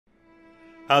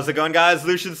How's it going, guys?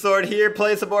 Lucian Sword here,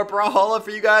 playing some more Brawlhalla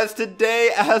for you guys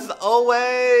today, as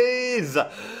always.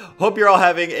 Hope you're all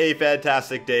having a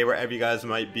fantastic day wherever you guys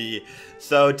might be.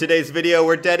 So today's video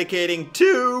we're dedicating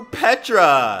to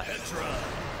PETRA.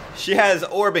 She has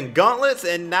orb and gauntlets,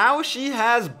 and now she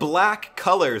has black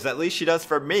colors. At least she does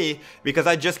for me, because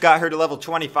I just got her to level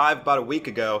 25 about a week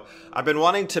ago. I've been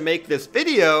wanting to make this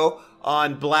video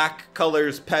on black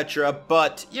colors PETRA,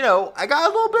 but, you know, I got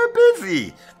a little bit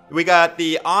busy. We got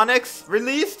the Onyx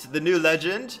released, the new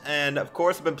legend, and of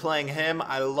course I've been playing him.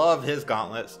 I love his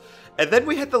gauntlets. And then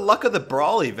we had the Luck of the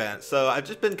Brawl event, so I've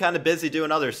just been kind of busy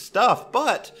doing other stuff,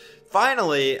 but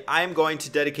finally I'm going to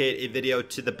dedicate a video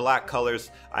to the black colors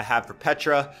I have for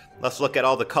PETRA. Let's look at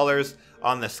all the colors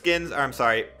on the skins, or I'm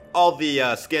sorry, all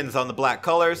the skins on the black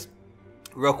colors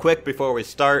real quick before we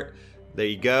start. There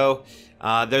you go.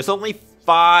 There's only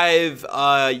 5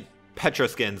 PETRA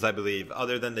skins, I believe,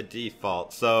 other than the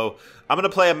default. So I'm going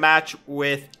to play a match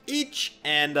with each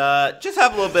and just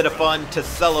have a little bit of fun to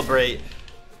celebrate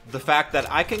the fact that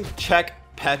I can check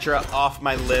PETRA off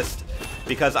my list,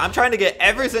 because I'm trying to get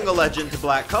every single legend to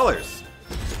black colors.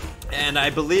 And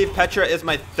I believe PETRA is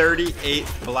my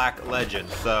 38th black legend.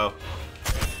 So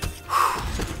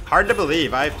hard to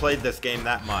believe I've played this game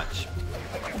that much.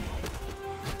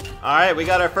 Alright, we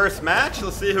got our first match.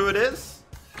 Let's see who it is.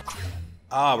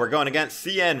 Ah, we're going against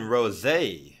CN Rose.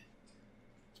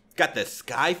 Got the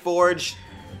Skyforge.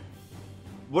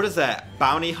 What is that?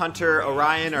 Bounty Hunter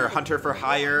Orion or Hunter for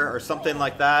Hire or something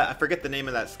like that. I forget the name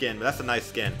of that skin, but that's a nice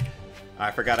skin. I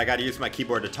forgot I gotta use my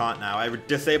keyboard to taunt now. I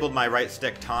disabled my right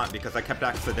stick taunt because I kept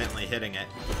accidentally hitting it.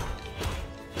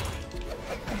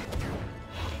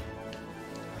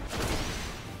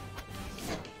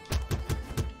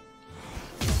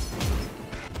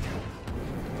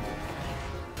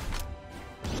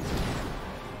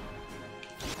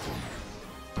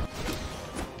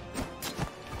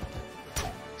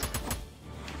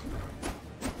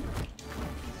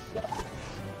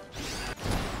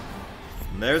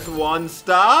 There's one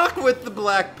stock with the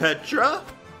black PETRA.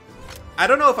 I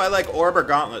don't know if I like orb or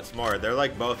gauntlets more. They're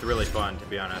like both really fun, to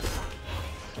be honest.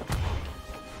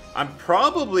 I'm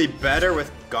probably better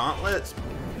with gauntlets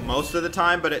most of the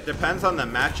time, but it depends on the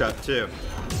matchup too.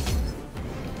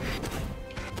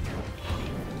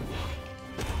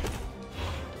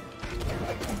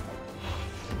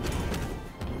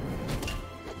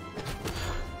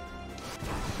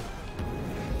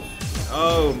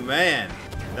 Oh man.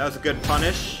 That was a good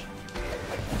punish.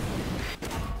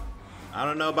 I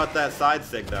don't know about that side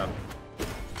sig though.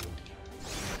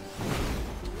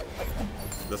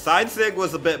 The side sig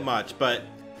was a bit much, but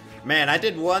man, I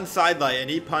did one side light and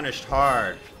he punished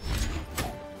hard.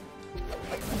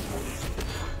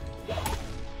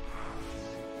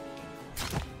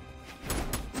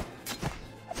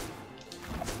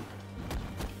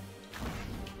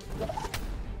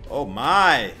 Oh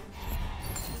my.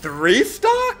 3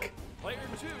 stock?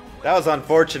 That was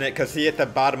unfortunate because he hit the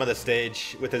bottom of the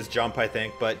stage with his jump, I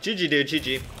think. But GG, dude,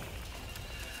 GG.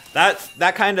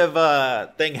 That kind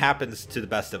of thing happens to the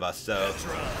best of us, so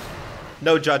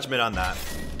no judgment on that.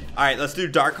 All right, let's do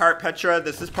Darkheart PETRA.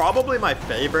 This is probably my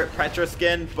favorite PETRA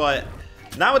skin, but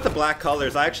not with the black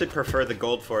colors. I actually prefer the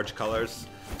Gold Forge colors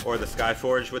or the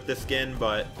Skyforge with this skin,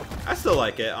 but I still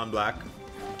like it on black.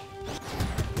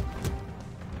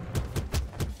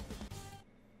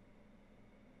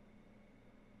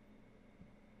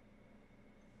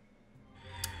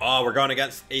 Oh, we're going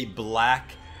against a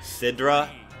black Sidra.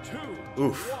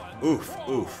 Oof, oof,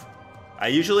 oof. I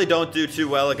usually don't do too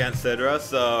well against Sidra,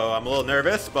 so I'm a little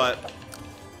nervous, but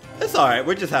it's alright.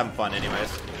 We're just having fun anyways.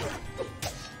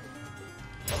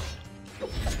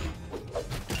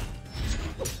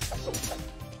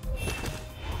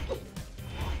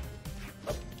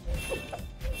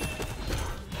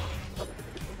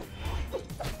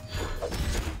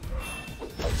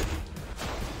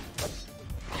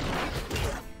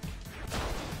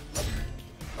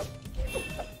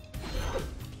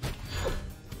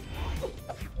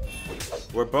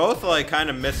 We're both like kind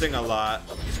of missing a lot,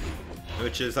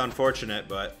 which is unfortunate,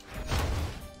 but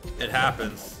it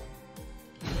happens.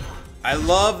 I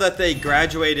love that they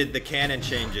graduated the cannon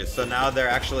changes, so now they're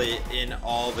actually in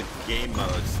all the game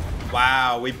modes.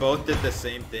 Wow, we both did the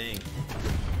same thing.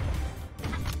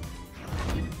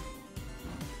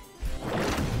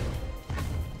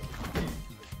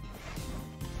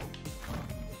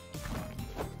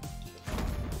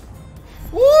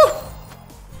 Woo!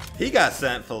 He got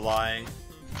sent for lying.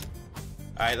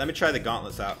 Alright, let me try the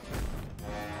gauntlets out.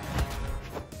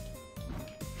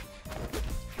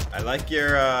 I like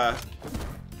your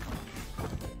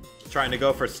trying to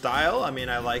go for style. I mean,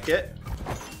 I like it.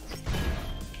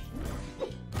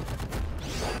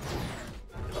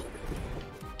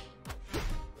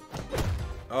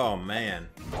 Oh, man.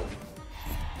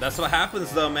 That's what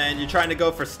happens, though, man. You're trying to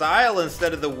go for style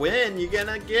instead of the win. You're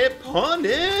gonna get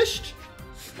punished.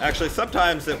 Actually,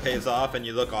 sometimes it pays off and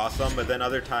you look awesome, but then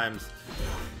other times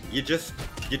you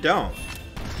don't.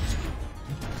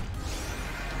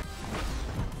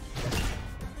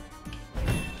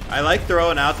 I like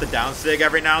throwing out the down sig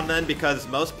every now and then because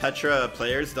most Petra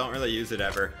players don't really use it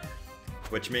ever,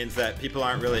 which means that people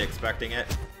aren't really expecting it.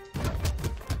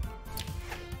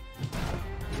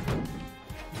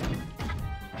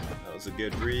 That was a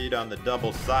good read on the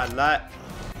double side light.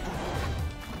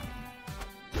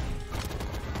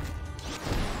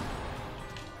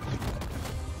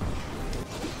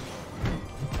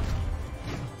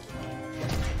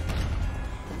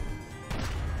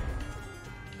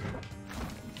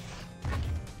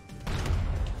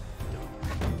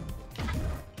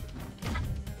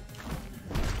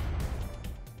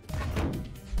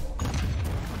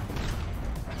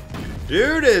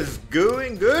 Dude is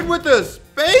doing good with the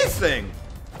spacing.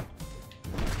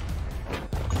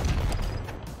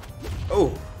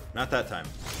 Oh, not that time.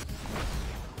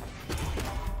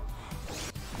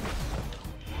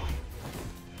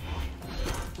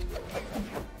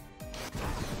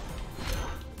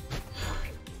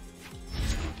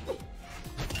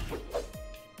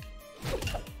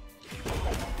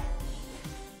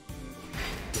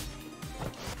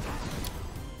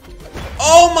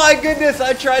 Oh my goodness,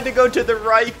 I tried to go to the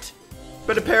right,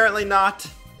 but apparently not.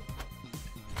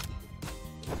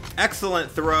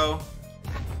 Excellent throw.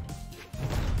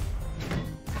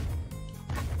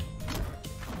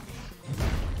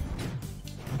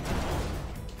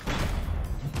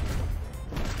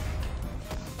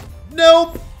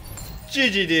 Nope.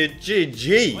 GG, dude.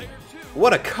 GG.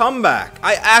 What a comeback.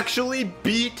 I actually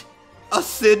beat a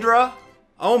Sidra.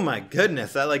 Oh my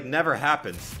goodness, that like never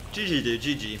happens. GG, dude.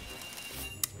 GG.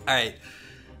 Alright,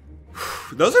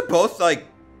 those are both like,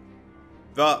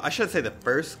 well, I should say the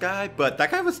first guy, but that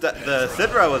guy was, the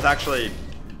Sidra was actually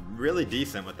really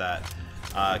decent with that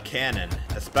cannon,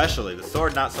 especially. The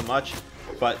sword not so much,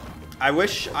 but I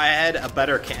wish I had a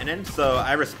better cannon, so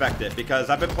I respect it,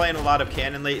 because I've been playing a lot of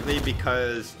cannon lately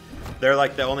because they're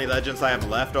like the only legends I have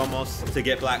left almost to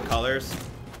get black colors,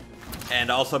 and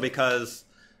also because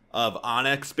of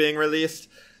Onyx being released.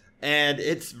 And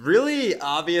it's really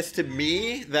obvious to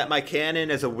me that my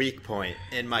cannon is a weak point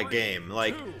in my game.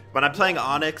 Like, when I'm playing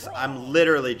Onyx, I'm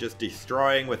literally just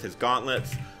destroying with his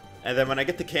gauntlets. And then when I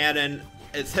get the cannon,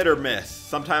 it's hit or miss.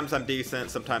 Sometimes I'm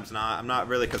decent, sometimes not. I'm not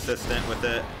really consistent with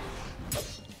it.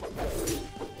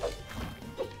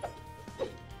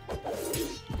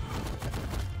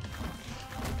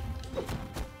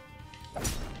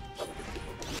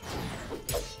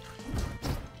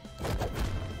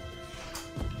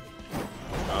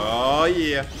 Oh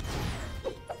yeah.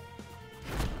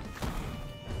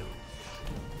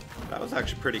 That was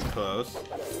actually pretty close.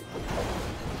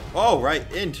 Oh, right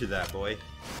into that boy.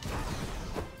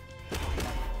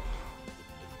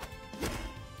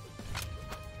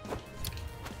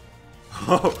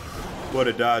 Oh, what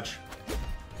a dodge.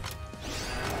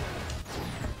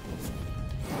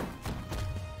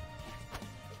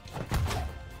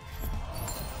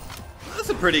 That's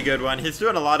a pretty good one. He's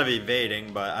doing a lot of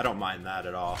evading, but I don't mind that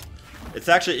at all. It's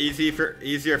actually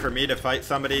easier for me to fight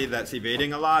somebody that's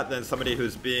evading a lot than somebody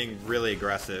who's being really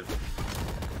aggressive.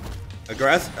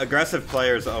 Aggressive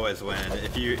players always win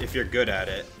if you're good at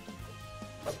it.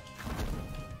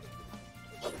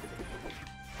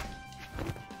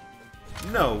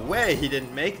 No way he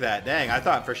didn't make that. Dang, I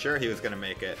thought for sure he was gonna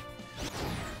make it.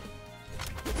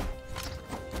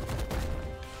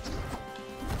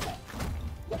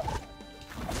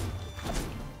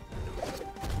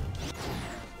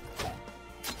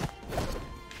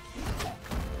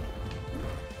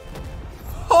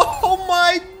 Oh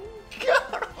my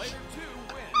god!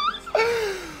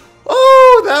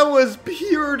 Oh, that was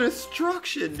pure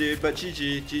destruction, dude. But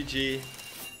GG.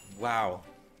 Wow.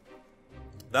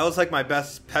 That was like my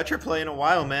best Petra play in a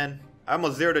while, man. I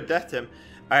almost 0 to death him.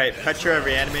 Alright, Petra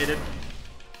reanimated.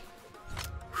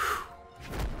 Whew.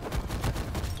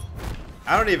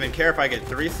 I don't even care if I get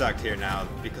 3-sucked here now,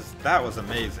 because that was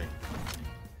amazing.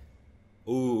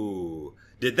 Ooh.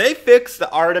 Did they fix the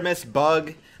Artemis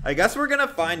bug? I guess we're gonna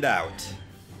find out.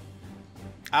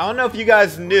 I don't know if you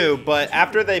guys knew, but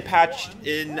after they patched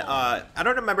in, I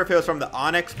don't remember if it was from the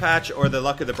Onyx patch or the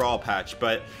Luck of the Brawl patch,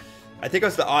 but I think it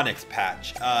was the Onyx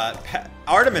patch.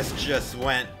 Artemis just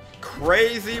went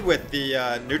crazy with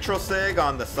the neutral sig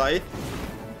on the scythe.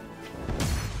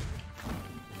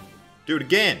 Do it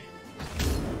again.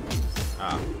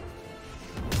 Oh.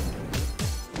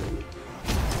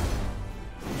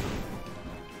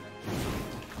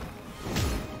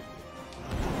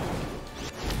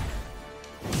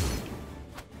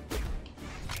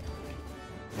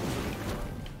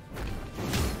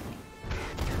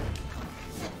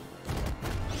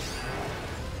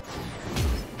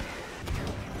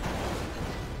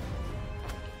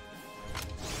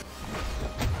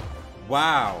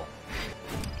 Wow.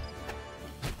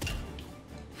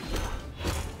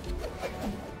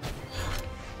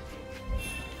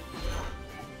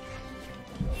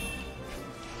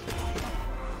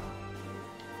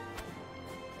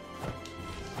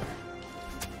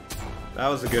 That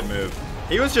was a good move.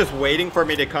 He was just waiting for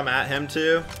me to come at him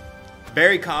too.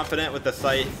 Very confident with the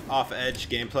sight off edge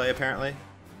gameplay apparently.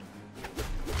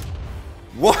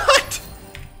 What?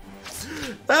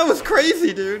 That was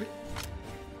crazy, dude.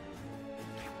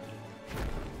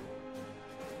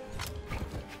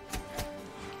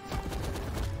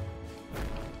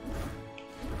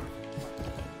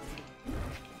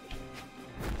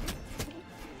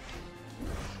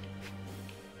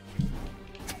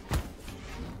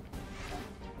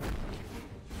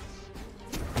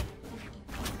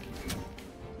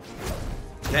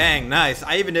 Dang, nice.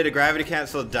 I even did a gravity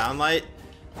cancel downlight,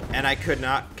 and I could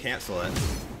not cancel it.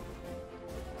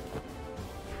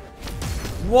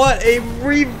 What a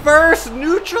reverse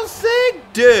neutral sig!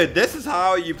 Dude, this is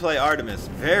how you play Artemis.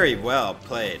 Very well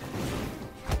played.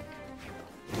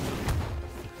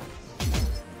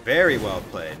 Very well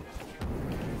played.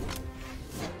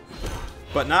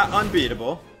 But not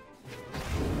unbeatable.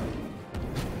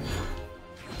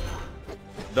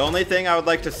 The only thing I would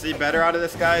like to see better out of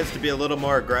this guy is to be a little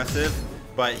more aggressive,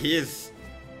 but he is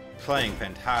playing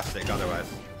fantastic otherwise.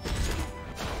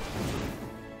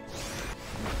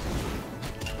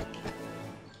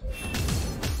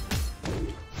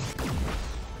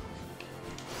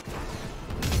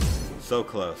 So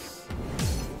close.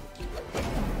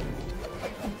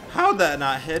 How'd that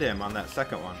not hit him on that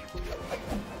second one?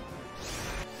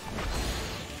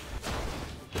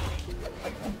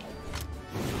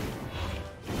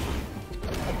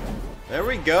 There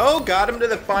we go. Got him to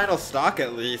the final stock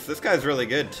at least. This guy's really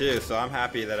good too, so I'm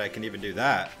happy that I can even do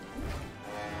that.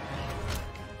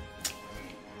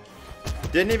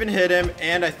 Didn't even hit him,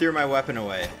 and I threw my weapon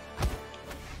away.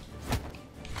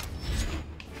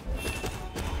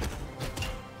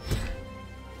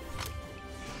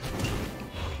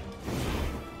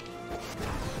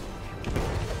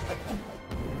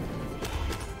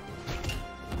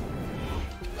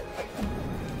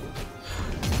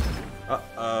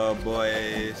 Uh-oh,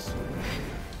 boys.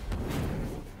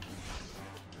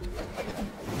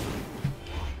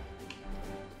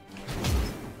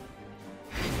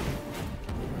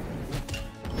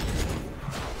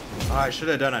 Oh, I should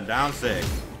have done a down sig.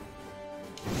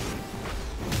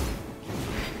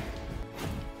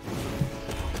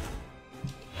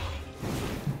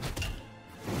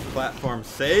 Platform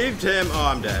saved him. Oh,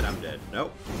 I'm dead. I'm dead.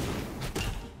 Nope.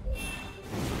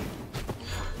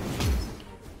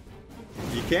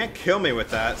 You can't kill me with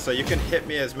that, so you can hit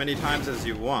me as many times as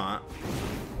you want.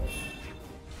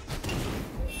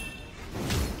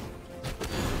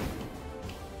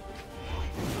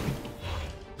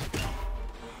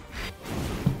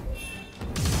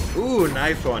 Ooh,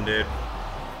 nice one, dude.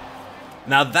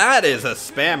 Now that is a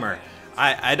spammer.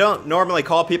 I don't normally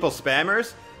call people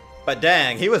spammers, but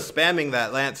dang, he was spamming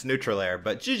that Lance neutral air.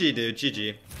 But GG, dude,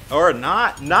 GG. Or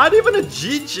not even a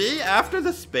GG after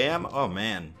the spam. Oh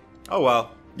man. Oh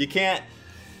well. You can't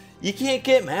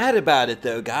get mad about it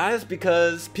though, guys,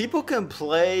 because people can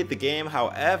play the game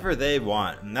however they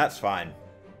want, and that's fine.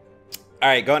 All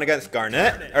right, going against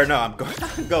Garnet, or no, I'm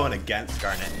going against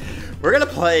Garnet. We're gonna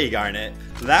play Garnet.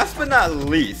 Last but not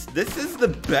least, this is the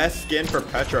best skin for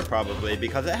Petra probably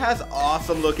because it has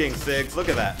awesome looking sigs. Look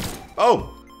at that.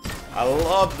 Oh, I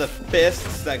love the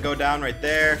fists that go down right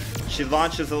there. She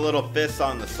launches a little fist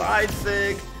on the side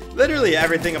sig. Literally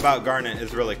everything about Garnet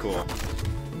is really cool.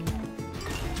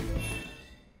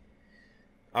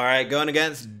 All right, going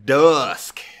against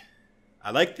Dusk.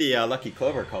 I like the Lucky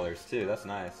Clover colors too. That's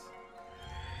nice.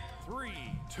 3,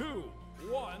 2,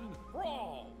 1,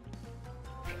 brawl!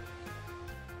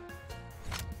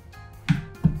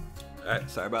 Alright,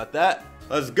 sorry about that.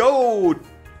 Let's go!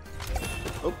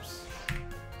 Oops.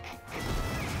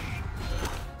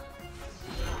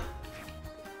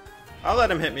 I'll let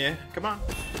him hit me. Come on.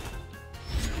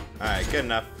 Alright, good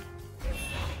enough.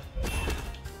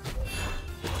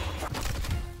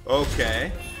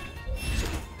 Okay.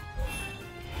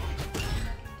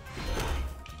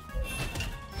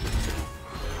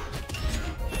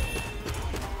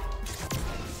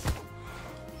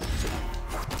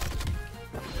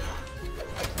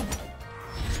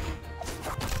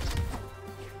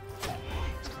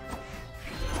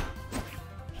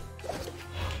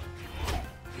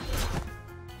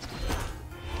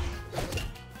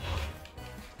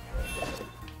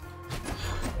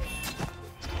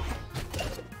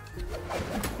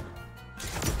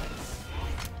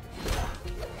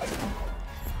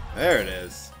 There it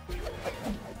is.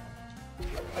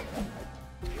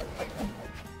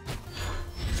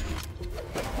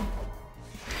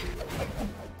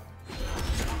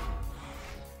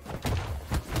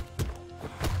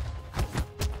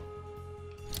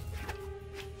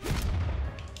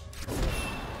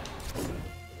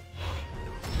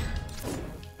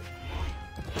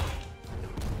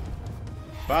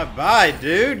 Bye-bye,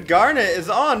 dude. Garnet is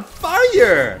on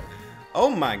fire. Oh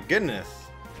my goodness.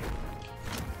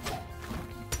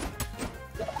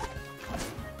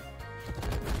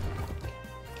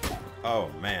 Oh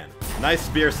man. Nice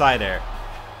spear side air.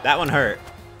 That one hurt.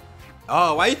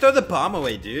 Oh, why you throw the bomb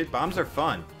away, dude? Bombs are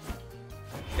fun.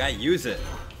 You gotta use it.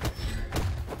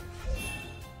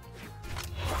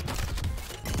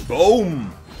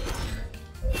 Boom.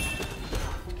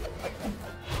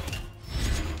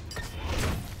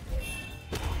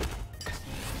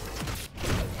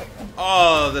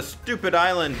 Oh, the stupid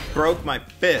island broke my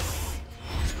fists.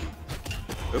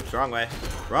 Oops, wrong way.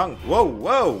 Wrong. Whoa,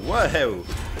 whoa, whoa.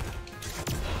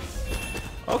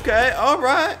 Okay,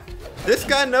 alright. This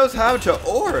guy knows how to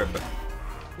orb.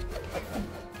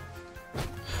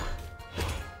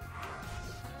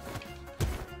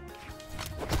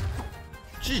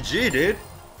 GG, dude.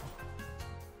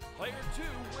 Player 2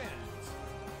 wins.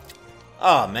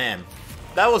 Oh man,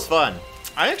 that was fun.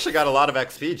 I actually got a lot of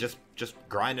XP just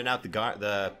grinding out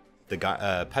the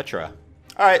Petra.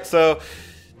 All right, so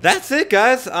that's it,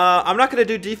 guys. I'm not gonna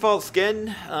do default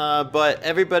skin, but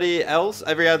everybody else,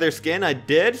 every other skin I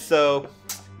did. So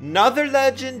another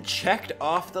legend checked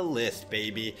off the list,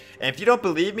 baby. And if you don't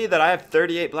believe me that I have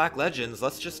 38 black legends,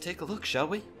 let's just take a look, shall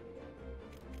we?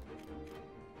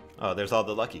 Oh, there's all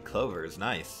the lucky clovers.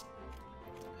 Nice.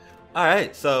 All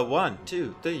right, so 1,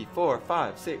 2, 3, 4,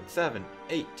 5, 6, 7,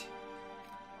 8,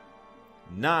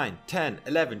 9, 10,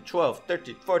 11, 12,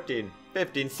 13, 14,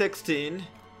 15, 16,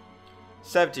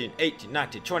 17, 18,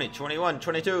 19, 20, 21,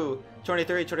 22,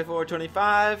 23, 24,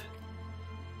 25,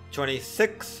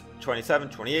 26, 27,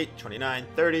 28, 29,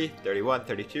 30, 31,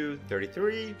 32,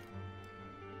 33,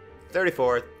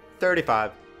 34,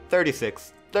 35,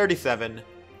 36, 37,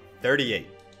 38.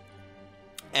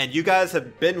 And you guys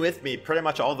have been with me pretty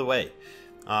much all the way.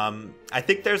 I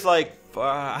think there's like,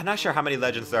 I'm not sure how many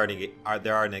legends there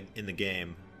are in the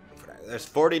game. There's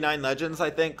 49 legends, I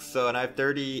think. So, and I have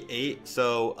 38.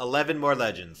 So 11 more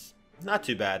legends. Not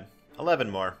too bad. 11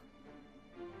 more.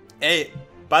 Hey,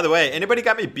 by the way, anybody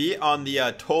got me beat on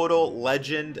the total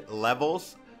legend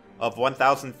levels of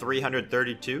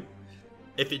 1,332?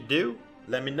 If you do,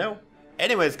 let me know.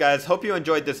 Anyways, guys, hope you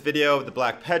enjoyed this video of the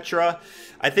Black Petra.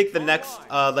 I think the next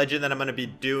legend that I'm going to be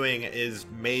doing is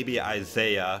maybe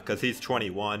Isaiah, because he's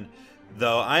 21.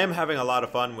 Though I am having a lot of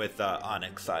fun with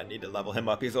Onyx. I need to level him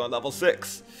up. He's on level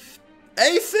 6.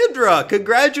 Hey, Sidra!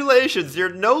 Congratulations! You're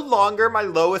no longer my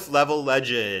lowest level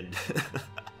legend.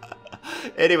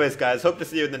 Anyways, guys, hope to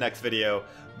see you in the next video.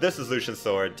 This is Lucian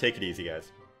Sword. Take it easy,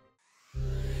 guys.